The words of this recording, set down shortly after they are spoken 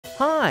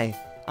Hi,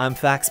 I'm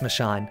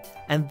Faxmachine,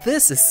 and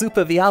this is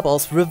Super VR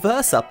Ball's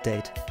reverse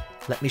update.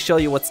 Let me show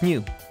you what's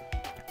new.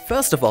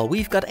 First of all,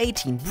 we've got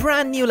 18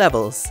 brand new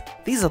levels.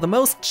 These are the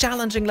most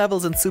challenging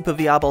levels in Super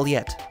VR Ball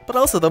yet, but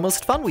also the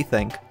most fun, we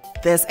think.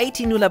 There's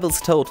 18 new levels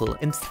total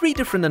in 3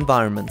 different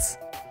environments: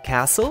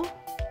 Castle,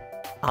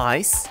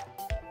 Ice,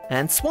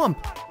 and Swamp.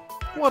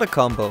 What a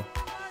combo.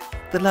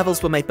 The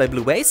levels were made by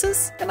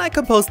Bluasis, and I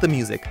composed the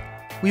music.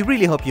 We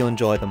really hope you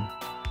enjoy them.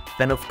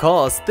 Then of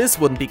course, this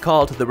wouldn't be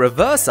called the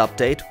reverse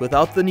update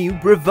without the new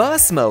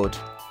reverse mode.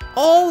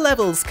 All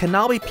levels can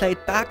now be played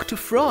back to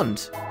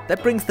front.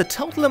 That brings the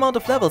total amount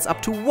of levels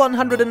up to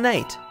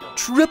 108,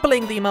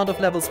 tripling the amount of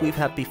levels we've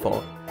had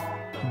before.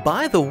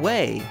 By the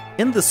way,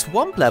 in the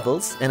Swamp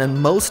levels and in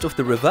most of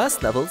the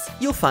reverse levels,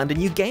 you'll find a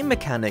new game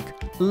mechanic,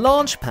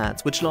 launch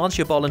pads, which launch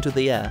your ball into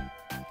the air.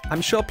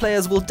 I'm sure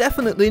players will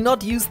definitely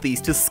not use these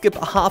to skip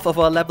half of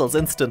our levels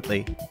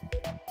instantly.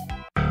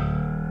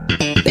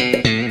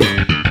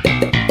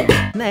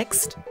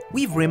 Next,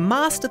 we've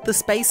remastered the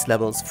space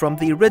levels from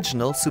the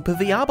original Super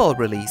VR Ball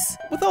release.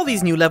 With all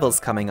these new levels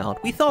coming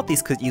out, we thought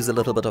these could use a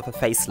little bit of a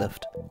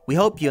facelift. We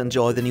hope you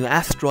enjoy the new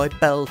asteroid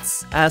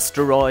belts,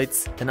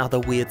 asteroids, and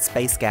other weird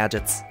space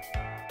gadgets.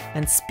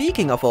 And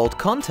speaking of old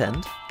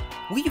content,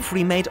 we've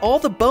remade all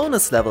the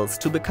bonus levels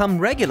to become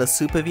regular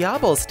Super VR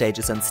Ball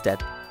stages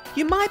instead.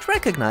 You might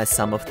recognize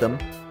some of them.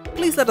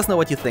 Please let us know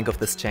what you think of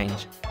this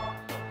change.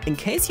 In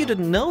case you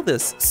didn't know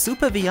this,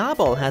 Super VR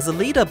Ball has a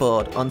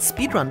leaderboard on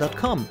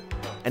speedrun.com.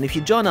 And if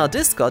you join our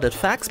Discord at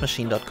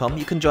faxmachine.com,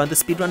 you can join the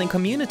speedrunning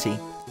community.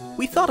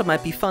 We thought it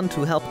might be fun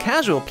to help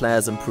casual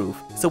players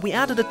improve, so we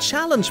added a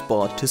challenge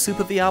board to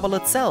Super VR Ball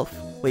itself,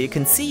 where you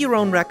can see your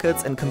own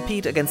records and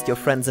compete against your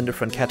friends in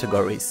different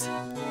categories.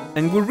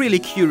 And we're really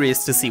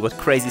curious to see what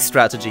crazy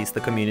strategies the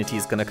community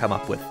is gonna come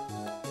up with.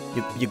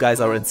 You guys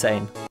are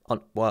insane.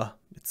 Wow,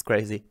 it's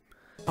crazy.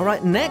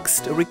 Alright,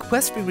 next, a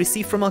request we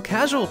received from our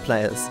casual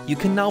players. You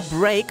can now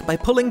brake by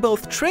pulling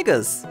both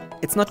triggers.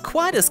 It's not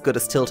quite as good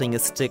as tilting your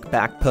stick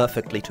back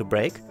perfectly to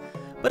brake,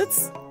 but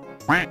it's...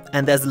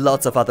 And there's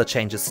lots of other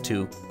changes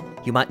too.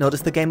 You might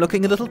notice the game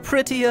looking a little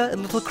prettier, a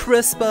little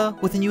crisper,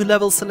 with a new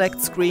level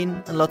select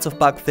screen and lots of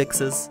bug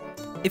fixes.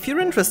 If you're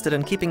interested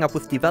in keeping up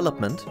with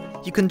development,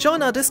 you can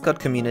join our Discord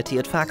community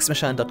at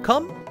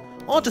faxmachine.com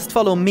or just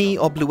follow me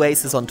or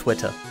Bluasis on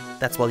Twitter.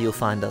 That's where you'll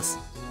find us.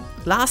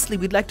 Lastly,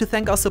 we'd like to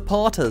thank our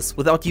supporters.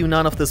 Without you,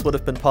 none of this would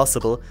have been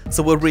possible,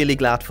 so we're really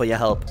glad for your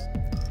help.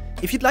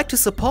 If you'd like to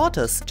support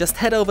us, just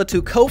head over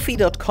to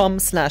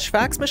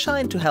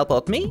ko-fi.com/faxmachine to help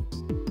out me,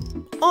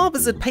 or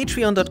visit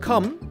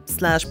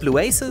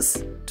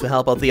patreon.com/bluasis to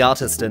help out the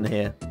artist in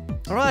here.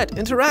 Alright,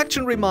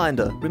 interaction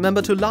reminder.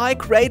 Remember to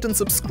like, rate and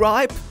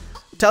subscribe.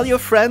 Tell your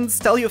friends,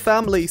 tell your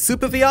family.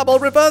 Super VR Ball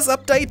reverse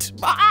update!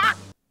 Ah!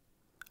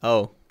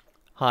 Oh,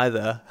 hi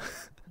there.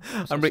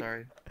 I'm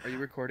sorry. Are you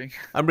recording?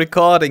 I'm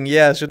recording,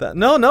 yeah. Should I?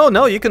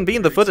 No, you can be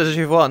in the footage if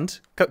you want.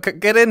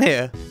 Get in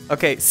here.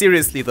 Okay,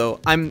 seriously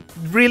though, I'm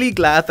really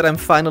glad that I'm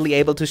finally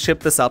able to ship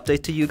this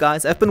update to you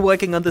guys. I've been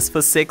working on this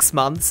for 6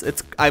 months.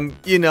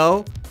 You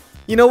know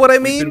what I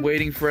mean? You've been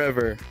waiting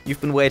forever. You've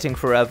been waiting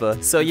forever.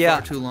 So yeah,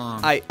 far too long.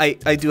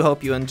 I do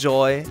hope you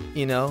enjoy,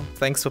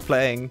 thanks for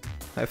playing.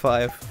 High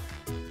five.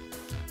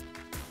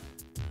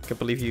 Can't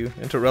believe you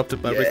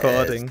interrupted my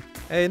recording.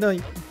 Hey, no.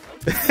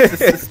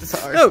 This is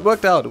hard. No, it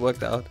worked out,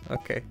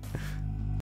 okay.